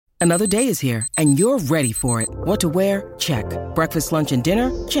Another day is here, and you're ready for it. What to wear? Check. Breakfast, lunch, and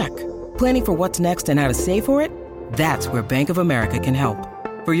dinner? Check. Planning for what's next and how to save for it? That's where Bank of America can help.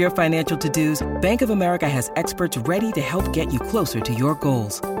 For your financial to-dos, Bank of America has experts ready to help get you closer to your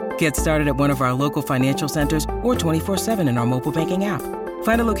goals. Get started at one of our local financial centers or 24/7 in our mobile banking app.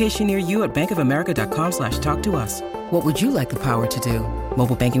 Find a location near you at bankofamerica.com/talktous. What would you like the power to do?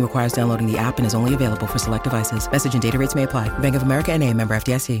 Mobile banking requires downloading the app and is only available for select devices. Message and data rates may apply. Bank of America N.A., member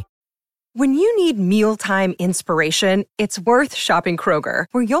FDIC. When you need mealtime inspiration, it's worth shopping Kroger,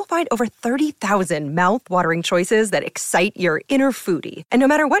 where you'll find over 30,000 mouth-watering choices that excite your inner foodie. And no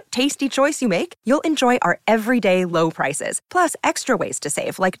matter what tasty choice you make, you'll enjoy our everyday low prices, plus extra ways to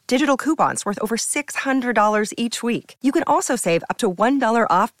save, like digital coupons worth over $600 each week. You can also save up to $1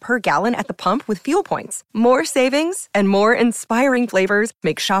 off per gallon at the pump with fuel points. More savings and more inspiring flavors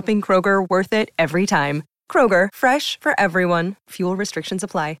make shopping Kroger worth it every time. Kroger, fresh for everyone. Fuel restrictions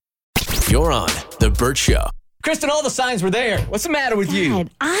apply. You're on The Burt Show. Kristin, all the signs were there. What's the matter with you?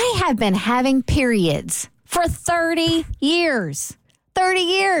 I have been having periods for 30 years. 30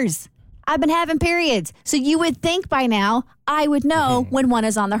 years. I've been having periods. So you would think by now I would know when one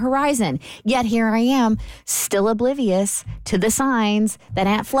is on the horizon. Yet here I am, still oblivious to the signs that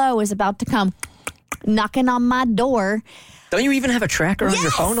Aunt Flo is about to come knocking on my door. Don't you even have a tracker on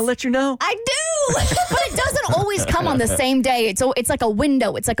your phone to let you know? I do. But it doesn't always come on the same day. It's like a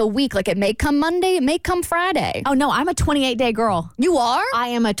window. It's like a week. Like it may come Monday. It may come Friday. Oh, no. I'm a 28-day girl. You are? I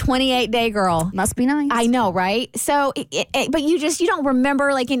am a 28-day girl. Must be nice. I know, right? So, but you don't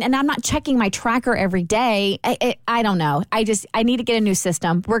remember, like, and I'm not checking my tracker every day. I don't know. I need to get a new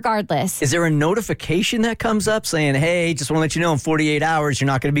system regardless. Is there a notification that comes up saying, hey, just want to let you know in 48 hours you're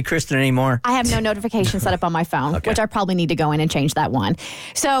not going to be Kristin anymore? I have no notification set up on my phone, which I probably need to go in and change that one.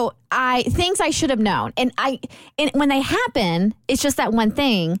 So things I should have known. And when they happen, it's just that one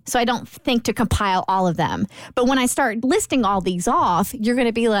thing. So I don't think to compile all of them. But when I start listing all these off, you're going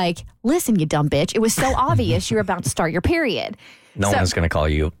to be like, listen, you dumb bitch. It was so obvious you're about to start your period. No one's going to call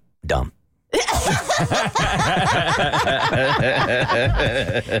you dumb. I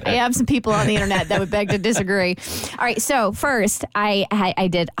have some people on the internet that would beg to disagree. All right, so first, I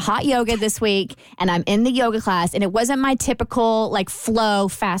did hot yoga this week, and I'm in the yoga class, and it wasn't my typical like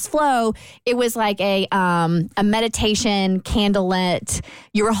fast flow. It was like a meditation, candlelit.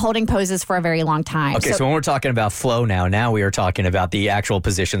 You were holding poses for a very long time. Okay, so when we're talking about flow now we are talking about the actual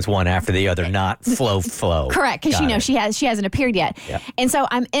positions one after the other, not flow. Correct, because she hasn't appeared yet. Yep. And so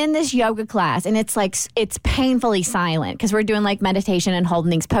I'm in this yoga class, and it's painfully silent because we're doing like meditation and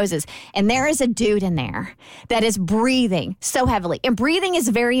holding these poses. And there is a dude in there that is breathing so heavily. And breathing is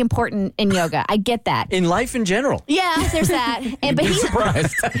very important in yoga. I get that. In life in general. Yeah, there's that. But he's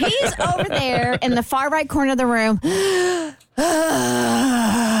over there in the far right corner of the room. Just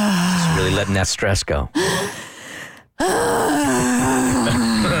really letting that stress go.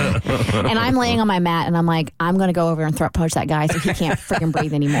 And I'm laying on my mat, and I'm like, I'm going to go over and throat punch that guy so he can't freaking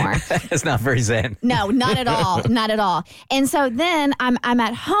breathe anymore. It's not very zen. No, not at all. Not at all. And so then I'm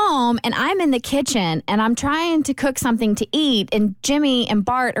at home, and I'm in the kitchen, and I'm trying to cook something to eat, and Jimmy and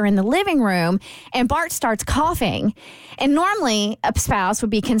Bart are in the living room, and Bart starts coughing. And normally a spouse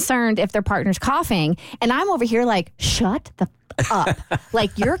would be concerned if their partner's coughing, and I'm over here like, shut the up.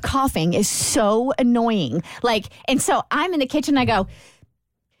 Like, your coughing is so annoying. Like, and so I'm in the kitchen, I go,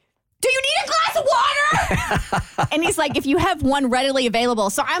 do you need a glass of water? And he's like, if you have one readily available.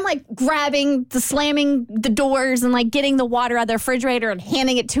 So I'm like slamming the doors and like getting the water out of the refrigerator and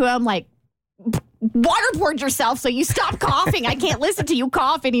handing it to him like, waterboard yourself so you stop coughing. I can't listen to you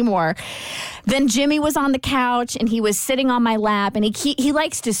cough anymore. Then Jimmy was on the couch and he was sitting on my lap, and he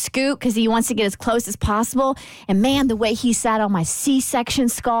likes to scoot because he wants to get as close as possible. And man, the way he sat on my C-section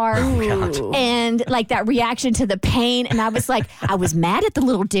scar and like that reaction to the pain. And I was like, I was mad at the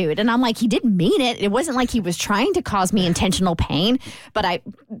little dude. And I'm like, he didn't mean it. It wasn't like he was trying to cause me intentional pain, but I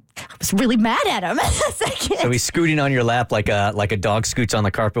was really mad at him. So he's scooting on your lap like a dog scoots on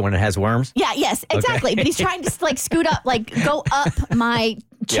the carpet when it has worms? Yeah, yes, exactly. Okay. But he's trying to like scoot up, like go up my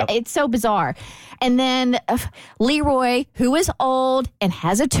It's so bizarre. And then Leroy, who is old and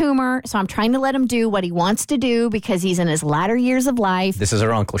has a tumor, so I'm trying to let him do what he wants to do because he's in his latter years of life. This is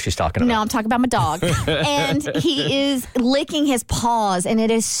her uncle she's talking about. No, I'm talking about my dog. And he is licking his paws, and it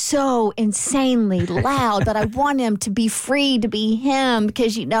is so insanely loud, but I want him to be free to be him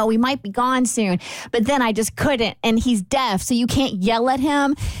because, you know, he might be gone soon. But then I just couldn't, and he's deaf, so you can't yell at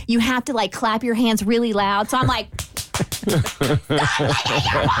him. You have to, like, clap your hands really loud. So I'm like...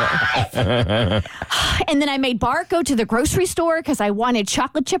 And then I made Bart go to the grocery store because I wanted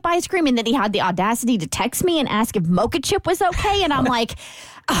chocolate chip ice cream, and then he had the audacity to text me and ask if mocha chip was okay, and I'm like,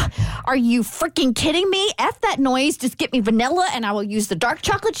 Are you freaking kidding me? F that noise. Just get me vanilla and I will use the dark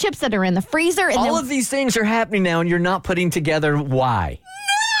chocolate chips that are in the freezer. And All of these things are happening now and you're not putting together why.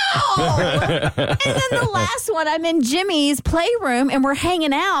 And then the last one, I'm in Jimmy's playroom and we're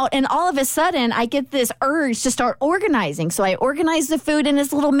hanging out, and all of a sudden I get this urge to start organizing. So I organize the food in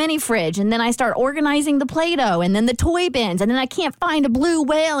his little mini fridge, and then I start organizing the Play-Doh and then the toy bins, and then I can't find a blue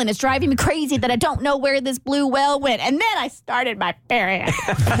whale, and it's driving me crazy that I don't know where this blue whale went. And then I started my period.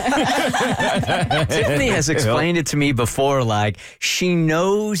 Tiffany has explained it to me before, like she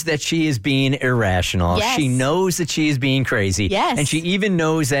knows that she is being irrational. Yes. She knows that she is being crazy. Yes. And she even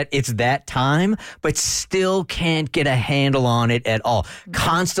knows that it's that time, but still can't get a handle on it at all.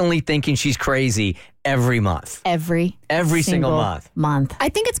 Constantly thinking she's crazy every month. Every single month. I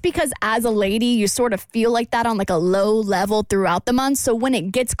think it's because as a lady, you sort of feel like that on like a low level throughout the month. So when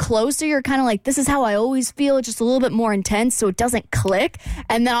it gets closer, you're kind of like, this is how I always feel, just a little bit more intense, so it doesn't click.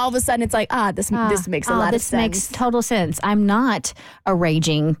 And then all of a sudden it's like, this makes a lot of sense. This makes total sense. I'm not a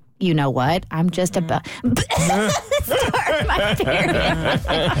raging, you know what? I'm just about start my period.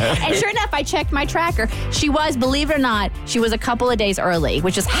 And sure enough, I checked my tracker. She was, believe it or not, she was a couple of days early,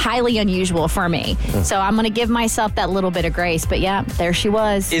 which is highly unusual for me. So I'm going to give myself that little bit of grace. But yeah, there she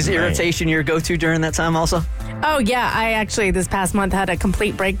was. Is irritation your go-to during that time also? Oh, yeah. I actually, this past month, had a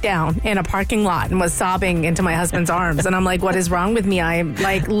complete breakdown in a parking lot and was sobbing into my husband's arms. And I'm like, what is wrong with me? I'm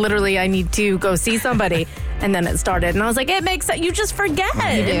like, literally, I need to go see somebody. And then it started. And I was like, it makes sense. You just forget.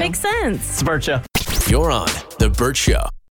 It makes sense. It's the Burt Show. You're on The Burt Show.